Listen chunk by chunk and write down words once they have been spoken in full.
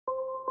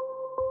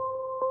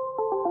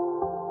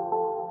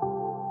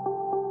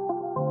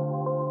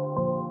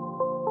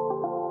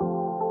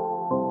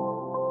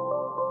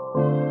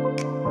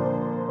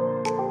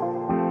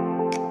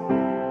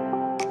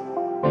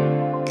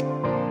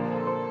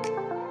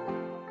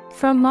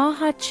Phra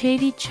Maha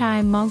Chedi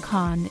Chai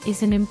Mongkhon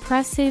is an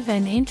impressive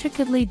and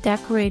intricately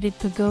decorated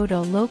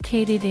pagoda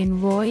located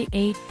in Roi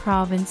Et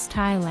Province,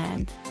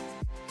 Thailand.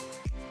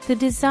 The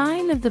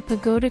design of the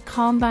pagoda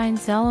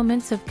combines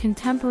elements of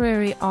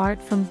contemporary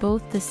art from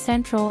both the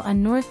central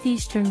and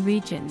northeastern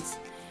regions,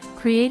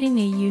 creating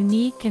a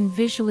unique and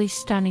visually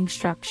stunning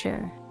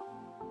structure.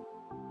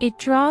 It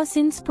draws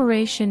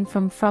inspiration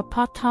from Phra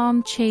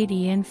Pathom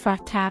Chedi and Phra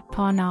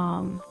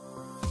Phanom.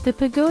 The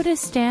pagoda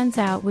stands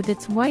out with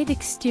its white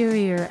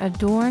exterior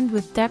adorned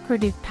with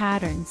decorative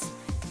patterns,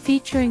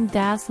 featuring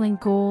dazzling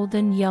gold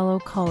and yellow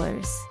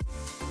colors.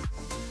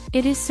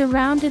 It is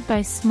surrounded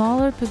by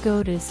smaller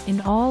pagodas in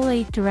all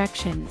 8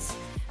 directions,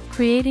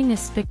 creating a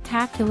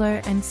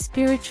spectacular and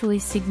spiritually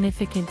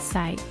significant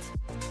sight.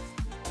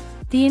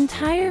 The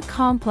entire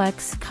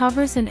complex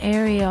covers an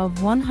area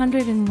of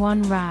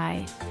 101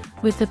 rai,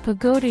 with the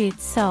pagoda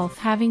itself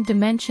having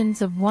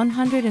dimensions of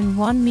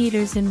 101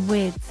 meters in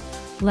width,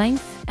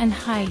 length, and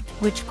height,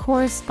 which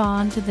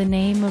correspond to the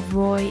name of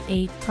Roi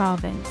Et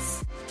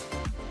Province.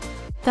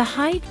 The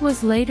height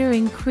was later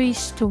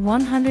increased to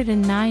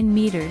 109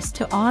 meters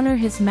to honor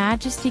His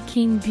Majesty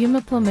King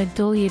Bhumipol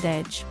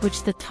Adulyadej,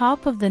 which the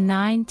top of the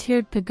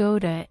 9-tiered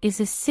pagoda is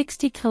a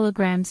 60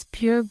 kilograms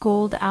pure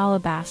gold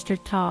alabaster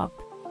top.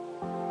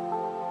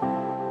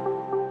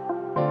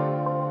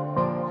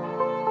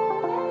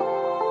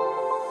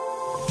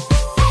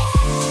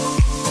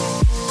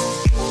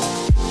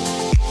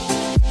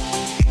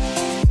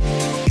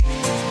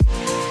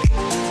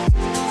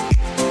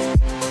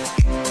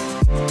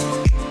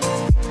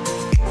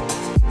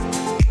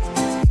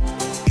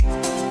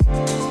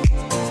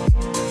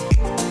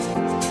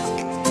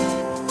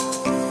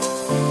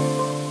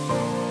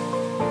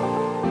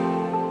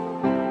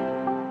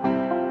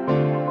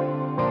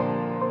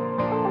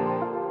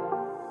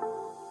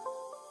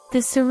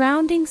 The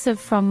surroundings of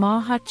Phra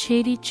Maha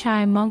Chedi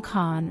Chai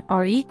Mongkhon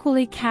are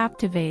equally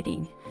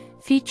captivating,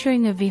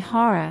 featuring a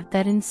vihara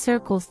that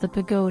encircles the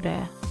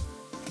pagoda.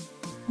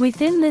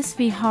 Within this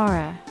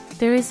vihara,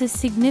 there is a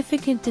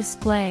significant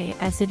display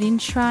as it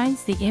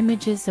enshrines the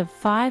images of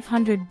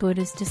 500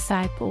 Buddhist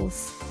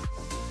disciples.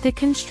 The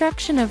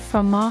construction of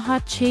Phra Maha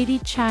Chedi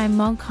Chai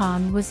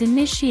Mongkhon was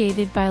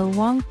initiated by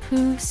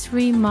Luangpu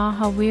Sri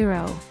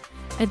Mahawiro,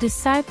 a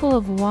disciple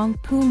of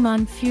Luangpu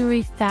Mun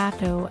Fury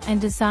Thato, and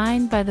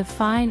designed by the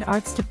Fine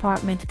Arts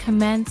Department,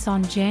 commenced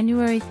on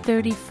January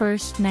 31,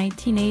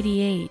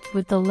 1988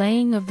 with the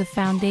laying of the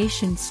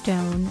foundation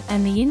stone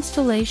and the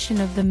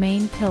installation of the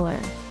main pillar.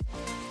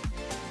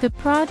 The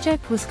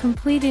project was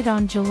completed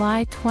on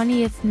July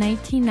 20,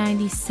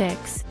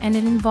 1996, and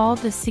it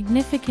involved a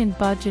significant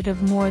budget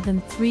of more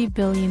than 3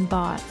 billion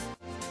baht.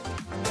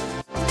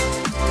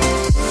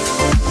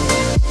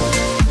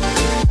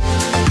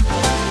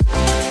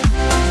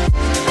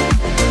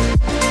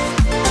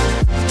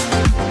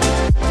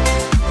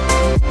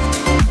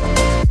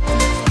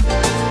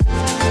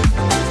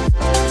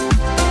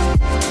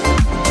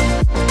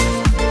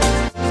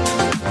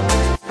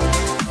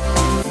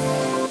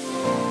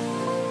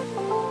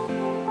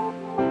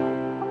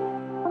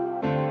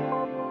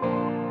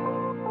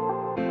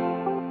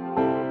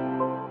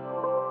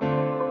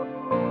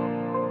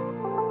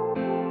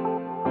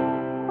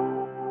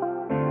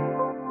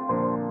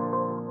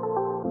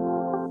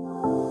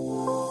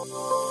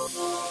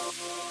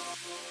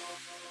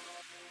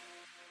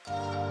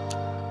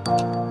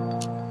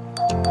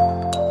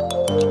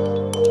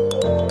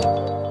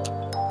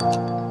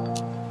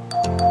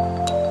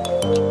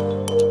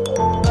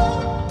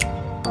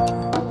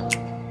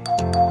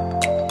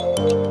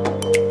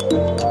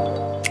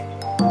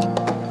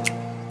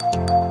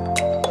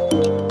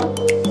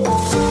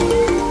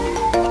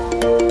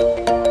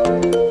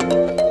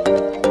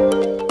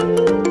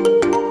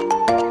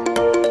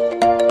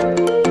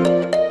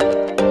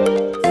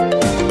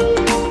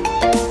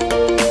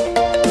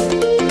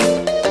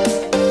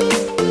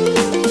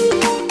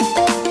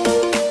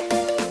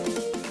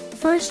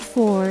 First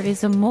floor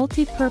is a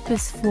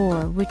multi-purpose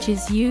floor which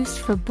is used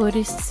for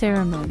Buddhist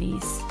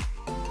ceremonies.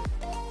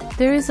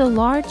 There is a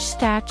large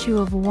statue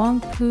of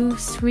Luangpu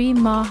Sri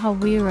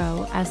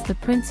Mahawiro as the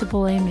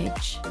principal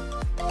image.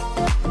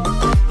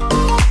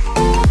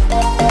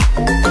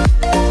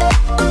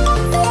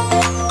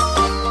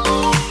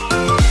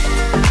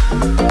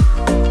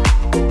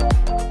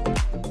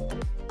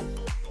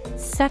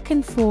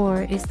 Second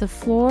floor is the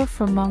floor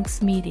for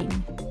monks'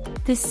 meeting.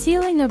 The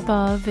ceiling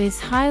above is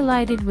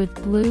highlighted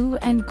with blue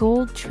and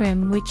gold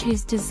trim, which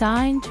is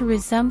designed to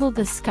resemble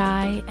the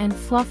sky and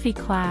fluffy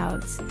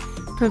clouds,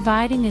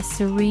 providing a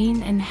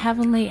serene and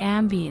heavenly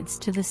ambience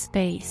to the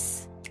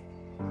space.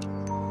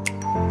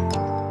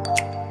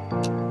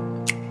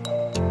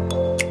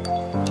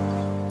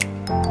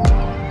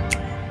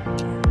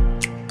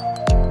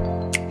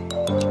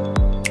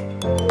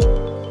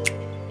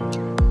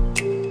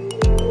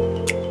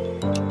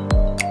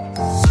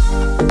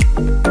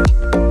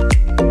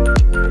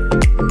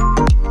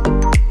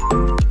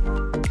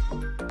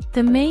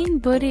 The main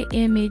Buddha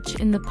image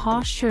in the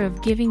posture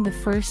of giving the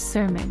first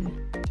sermon.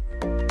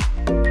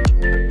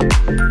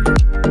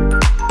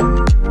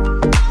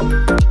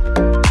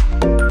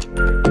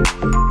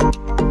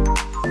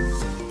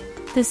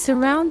 The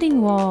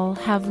surrounding wall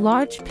have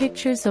large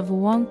pictures of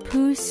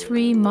Wangpu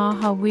Sri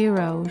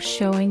Maha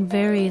showing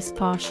various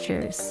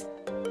postures.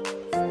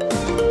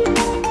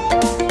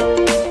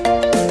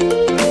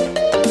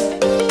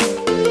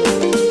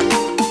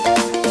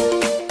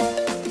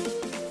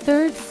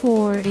 Third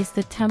floor is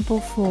the temple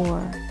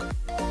floor.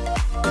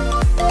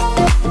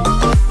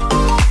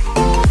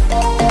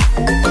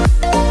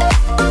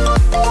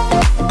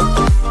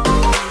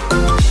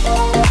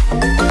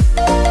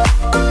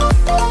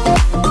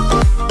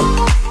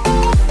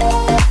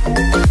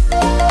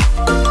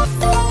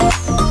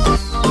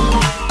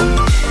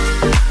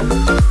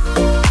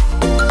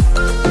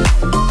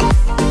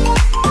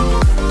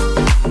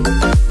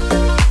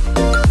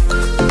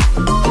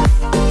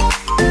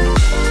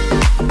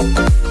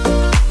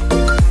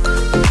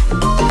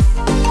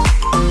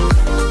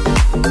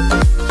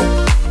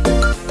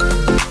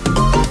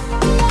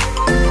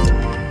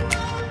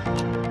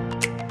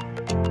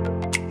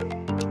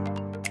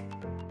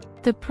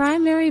 The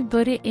primary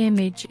Buddha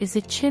image is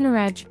a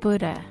Chinaraj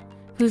Buddha,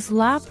 whose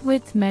lap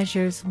width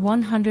measures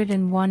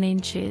 101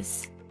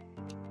 inches.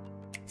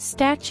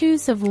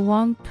 Statues of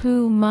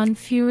Wangpu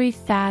Munfuri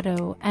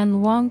Thato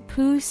and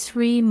Wangpu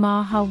Sri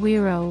Maha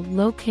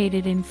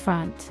located in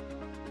front.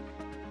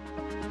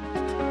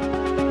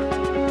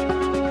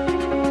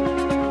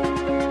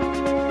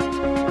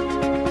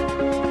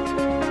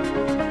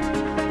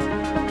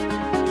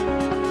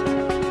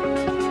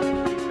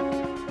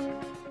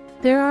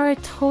 There are a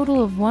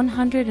total of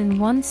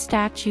 101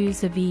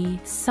 statues of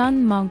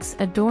Sun monks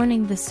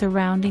adorning the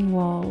surrounding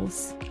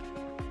walls.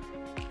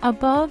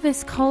 Above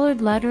is colored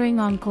lettering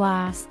on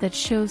glass that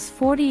shows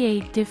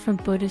 48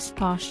 different Buddhist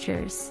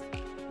postures.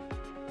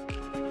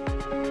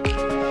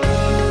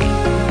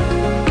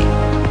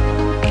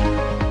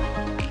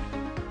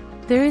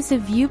 There is a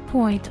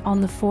viewpoint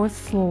on the fourth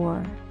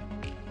floor.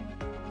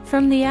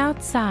 From the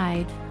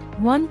outside,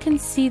 one can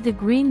see the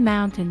green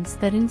mountains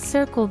that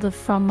encircle the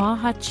Phra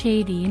Baht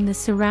Chedi in the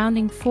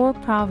surrounding 4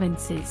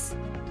 provinces: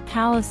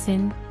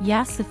 Kalasin,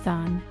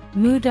 Yasothon,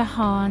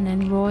 Mongkhon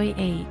and Roi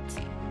Et.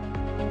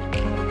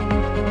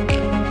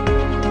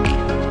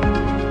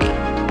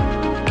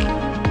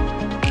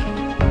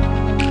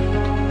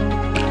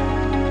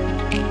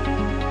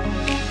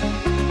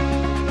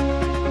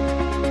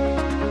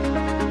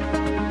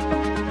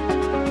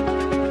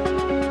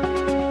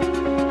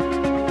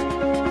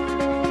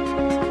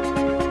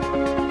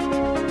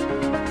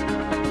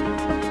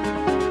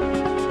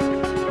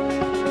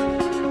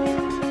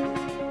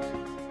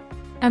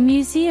 A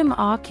museum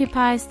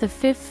occupies the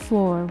 5th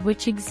floor,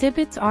 which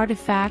exhibits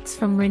artifacts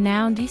from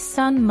renowned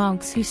Sun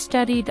monks who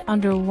studied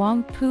under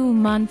Wangpu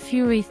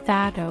Munfuri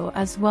Thato,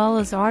 as well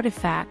as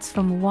artifacts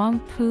from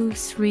Wangpu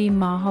Sri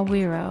Maha.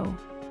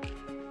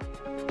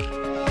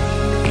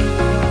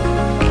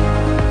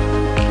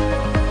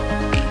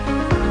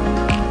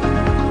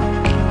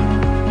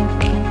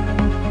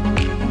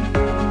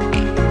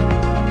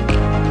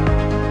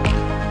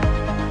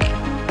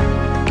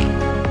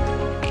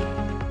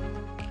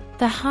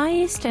 The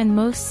highest and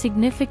most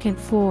significant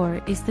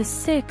floor is the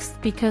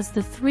 6th because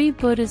the 3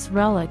 Buddha's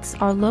relics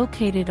are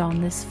located on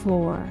this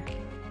floor.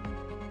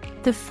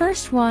 The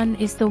first one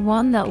is the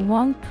one that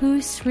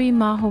Wangpu Sri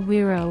Maha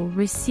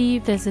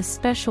received as a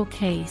special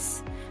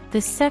case.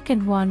 The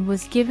second one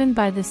was given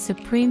by the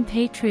Supreme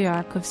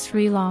Patriarch of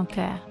Sri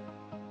Lanka.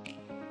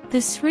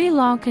 The Sri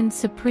Lankan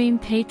Supreme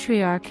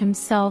Patriarch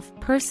himself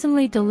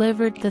personally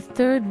delivered the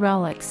 3rd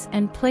relics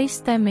and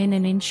placed them in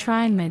an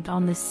enshrinement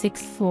on the 6th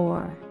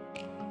floor.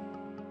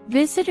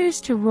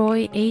 Visitors to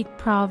Roi Et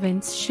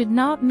Province should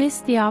not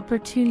miss the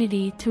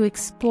opportunity to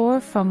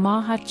explore from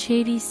Baht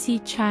Chedi Si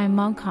Chai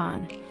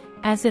Mongkhon,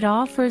 as it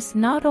offers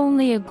not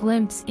only a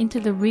glimpse into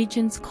the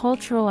region's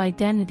cultural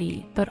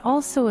identity but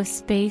also a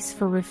space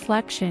for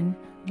reflection,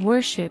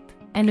 worship,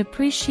 and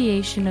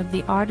appreciation of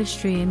the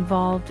artistry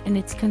involved in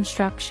its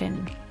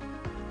construction.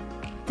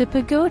 The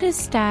pagoda's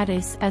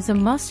status as a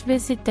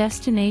must-visit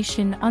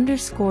destination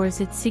underscores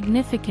its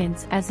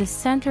significance as a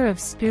center of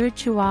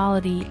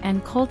spirituality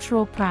and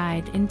cultural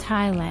pride in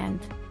Thailand.